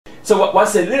So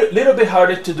what's a little bit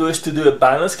harder to do is to do a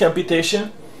balance computation,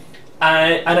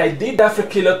 and I did that for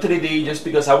Kilo 3D just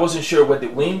because I wasn't sure what the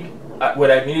wing,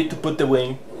 where I needed to put the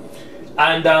wing,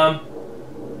 and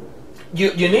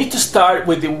you need to start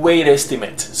with the weight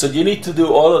estimate. So you need to do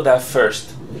all of that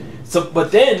first. So,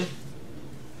 but then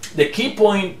the key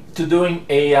point to doing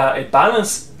a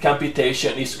balance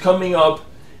computation is coming up,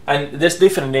 and there's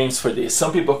different names for this.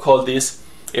 Some people call this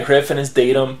a reference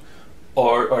datum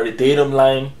or a datum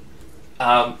line.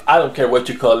 I don't care what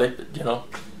you call it, you know,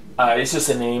 it's just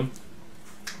a name.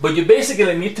 But you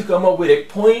basically need to come up with a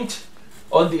point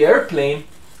on the airplane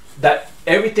that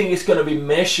everything is going to be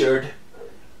measured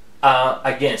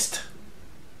against.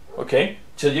 Okay,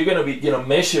 so you're going to be, you know,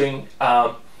 measuring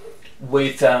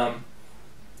with the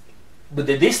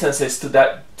distances to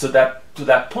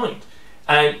that point.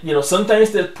 And you know,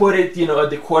 sometimes they'll put it, you know, at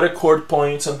the quarter chord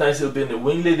point. Sometimes it'll be on the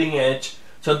wing leading edge.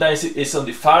 Sometimes it's on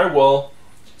the firewall.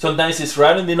 Sometimes it's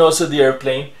right on the nose of the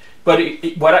airplane. But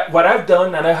what I've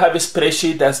done, and I have a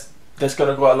spreadsheet that's going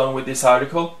to go along with this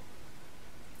article,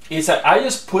 is that I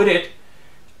just put it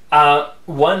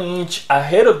 1 inch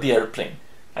ahead of the airplane.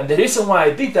 And the reason why I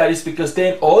did that is because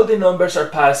then all the numbers are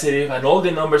positive and all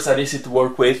the numbers are easy to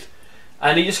work with,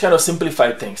 and it just kind of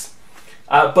simplified things.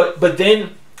 But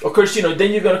then, of course, you know,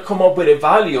 then you're going to come up with a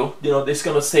value, you know, that's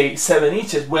going to say 7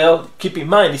 inches. Well, keep in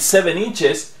mind, it's 7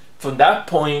 inches from that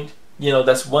point. You know,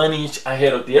 that's 1 inch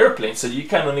ahead of the airplane, so you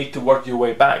kind of need to work your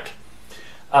way back.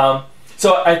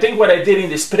 So I think what I did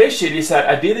in the spreadsheet is that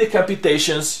I did the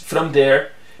computations from there,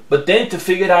 but then to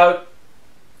figure out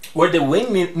where the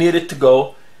wing needed to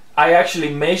go, I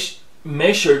actually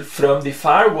measured from the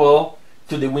firewall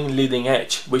to the wing leading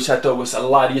edge, which I thought was a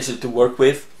lot easier to work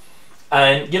with.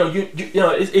 And you know, you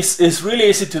know, it's really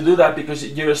easy to do that because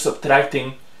you're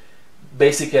subtracting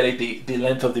basically the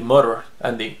length of the motor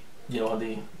and the, you know,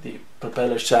 the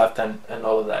propeller shaft and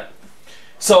all of that.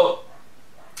 So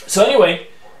anyway,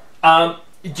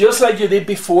 just like you did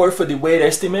before for the weight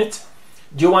estimate,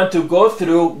 you want to go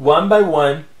through one by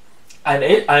one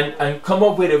and come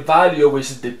up with a value which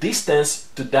is the distance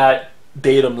to that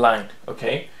datum line.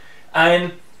 Okay,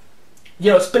 and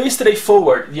you know, it's pretty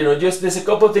straightforward. You know, just there's a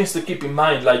couple of things to keep in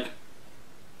mind. Like,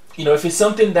 you know, if it's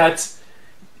something that's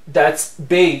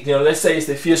big, you know, let's say it's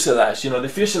the fuselage. You know, the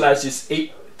fuselage is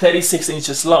 36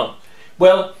 inches long.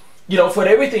 Well, you know, for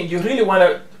everything you really want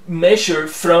to measure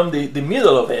from the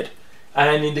middle of it,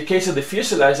 and in the case of the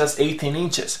fuselage, that's 18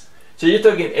 inches. So you're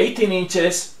talking 18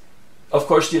 inches, of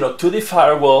course, you know, to the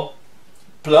firewall,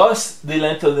 plus the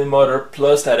length of the motor,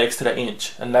 plus that extra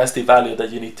inch, and that's the value that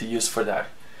you need to use for that.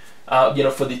 You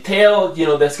know, for the tail, you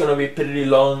know, that's going to be a pretty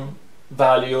long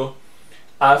value.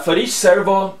 For each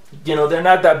servo, you know, they're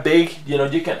not that big. You know,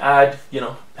 you can add, you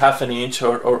know, half an inch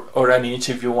or an inch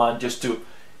if you want, just to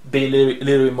be a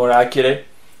little bit more accurate.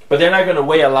 But they're not going to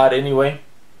weigh a lot anyway.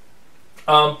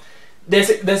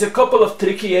 There's a couple of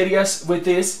tricky areas with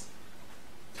this.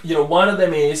 You know, one of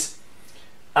them is,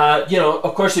 you know,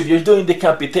 of course, if you're doing the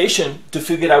computation to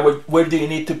figure out where do you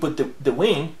need to put the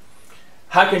wing,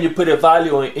 how can you put a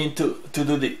value into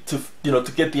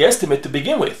to get the estimate to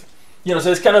begin with? You know,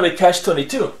 so it's kind of a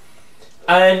catch-22.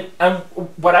 And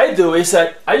what I do is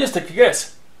that I just take a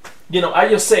guess. You know, I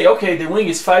just say, okay, the wing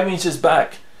is 5 inches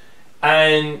back,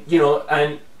 and you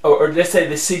know, or let's say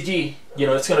the CG, you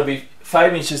know, it's going to be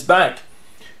 5 inches back.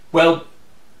 Well,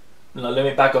 now let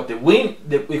me back up. The wing,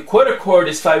 the quarter chord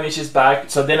is 5 inches back.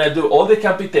 So then I do all the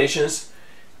computations,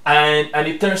 and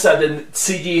it turns out that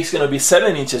CG is going to be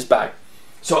 7 inches back.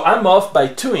 So I'm off by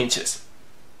 2 inches.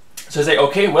 So I say,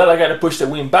 okay, well, I got to push the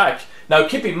wing back. Now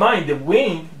keep in mind, the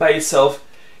wing by itself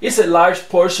is a large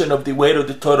portion of the weight of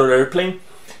the total airplane.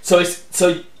 So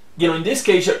you know, in this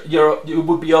case, you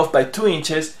would be off by 2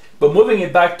 inches, but moving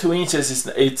it back 2 inches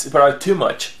it's probably too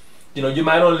much. You know, you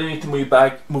might only need to move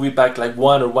it back like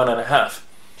 1 or 1.5.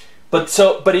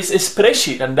 But it's a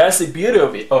spreadsheet, and that's the beauty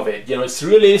of it. You know, it's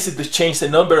really easy to change the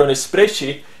number on a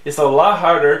spreadsheet. It's a lot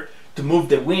harder to move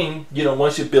the wing, you know,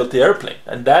 once you build the airplane,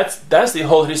 and that's the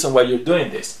whole reason why you're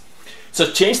doing this. So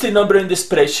change the number in the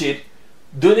spreadsheet,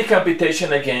 do the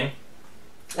computation again,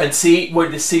 and see where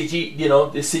the CG, you know,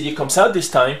 the CG comes out this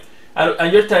time,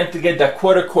 and you're trying to get that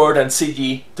quarter chord and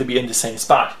CG to be in the same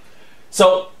spot.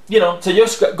 So you know, so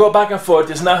just go back and forth.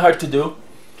 It's not hard to do.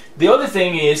 The other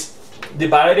thing is the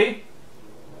battery,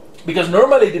 because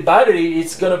normally the battery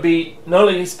is going to be not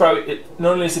only is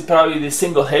it probably the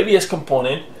single heaviest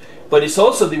component, but it's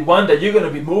also the one that you're going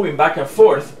to be moving back and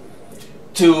forth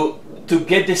to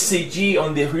get the CG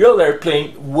on the real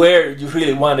airplane where you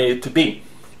really want it to be.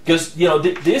 Because you know,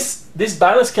 this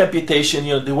balance computation,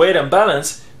 you know, the weight and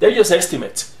balance, they're just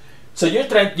estimates. So you're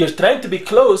trying to be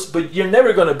close, but you're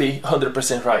never going to be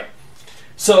 100% right.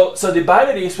 So the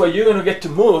battery is what you're going to get to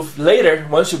move later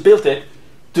once you build it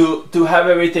to have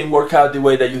everything work out the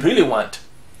way that you really want.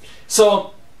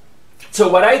 So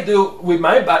what I do with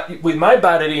my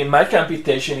battery in my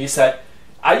computation is that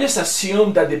I just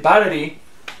assume that the battery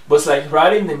was like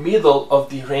right in the middle of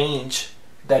the range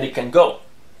that it can go.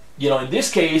 You know, in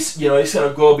this case, you know, it's going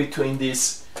to go between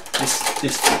this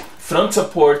front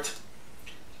support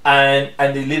and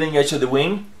the leading edge of the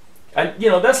wing, and you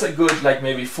know, that's a good like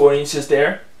maybe 4 inches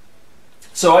there.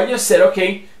 So I just said,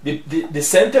 okay, the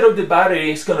center of the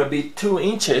battery is going to be 2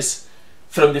 inches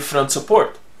from the front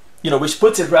support, you know, which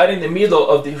puts it right in the middle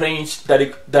of the range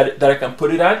that I can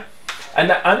put it at.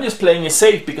 And I'm just playing it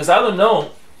safe because I don't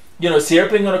know, you know, is the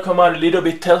airplane going to come out a little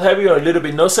bit tail heavy or a little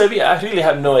bit nose heavy? I really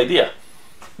have no idea.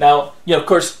 Now, you know, of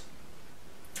course,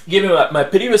 given my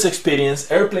previous experience,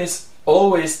 airplanes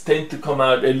always tend to come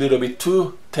out a little bit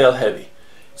too tail heavy.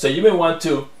 So you may want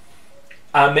to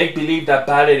make believe that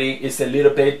battery is a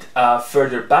little bit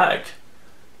further back,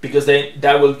 because then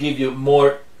that will give you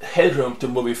more headroom to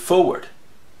move it forward.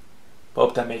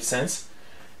 Hope that makes sense.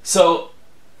 So,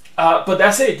 but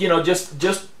that's it. You know,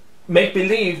 just make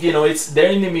believe. You know, it's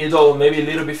there in the middle, maybe a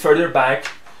little bit further back,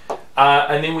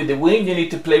 and then with the wing, you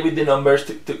need to play with the numbers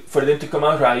for them to come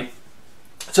out right.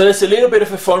 So there's a little bit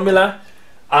of a formula.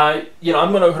 You know,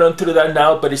 I'm going to run through that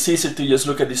now, but it's easier to just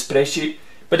look at the spreadsheet.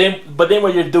 But then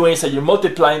what you're doing is that you're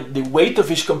multiplying the weight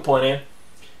of each component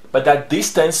by that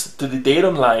distance to the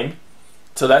datum line.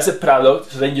 So that's a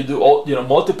product. So then you do all, you know,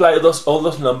 multiply all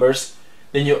those numbers.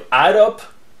 Then you add up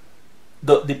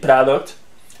the product,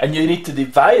 and you need to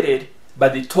divide it by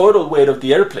the total weight of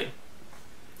the airplane,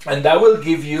 and that will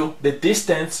give you the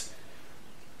distance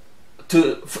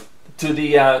to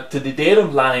the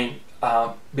datum line.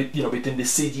 You know, between the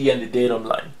CG and the datum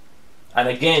line. And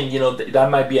again, you know,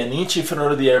 that might be an inch in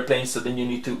front of the airplane, so then you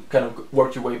need to kind of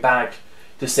work your way back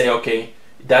to say, okay,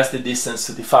 that's the distance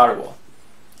to the firewall.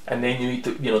 And then you need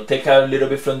to, you know, take out a little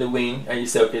bit from the wing, and you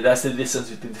say, okay, that's the distance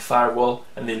between the firewall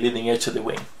and the leading edge of the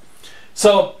wing.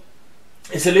 So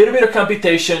it's a little bit of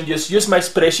computation. Just use my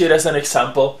spreadsheet as an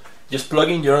example. Just plug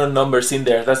in your own numbers in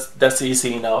there. That's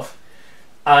easy enough.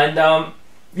 And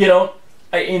you know,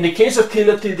 in the case of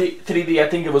Kilo 3D, I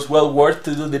think it was well worth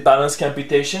to do the balance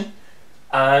computation.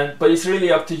 But it's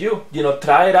really up to you. You know,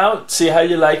 try it out, see how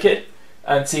you like it,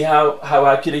 and see how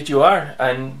accurate you are.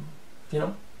 And, you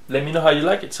know, let me know how you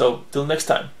like it. So, till next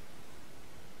time.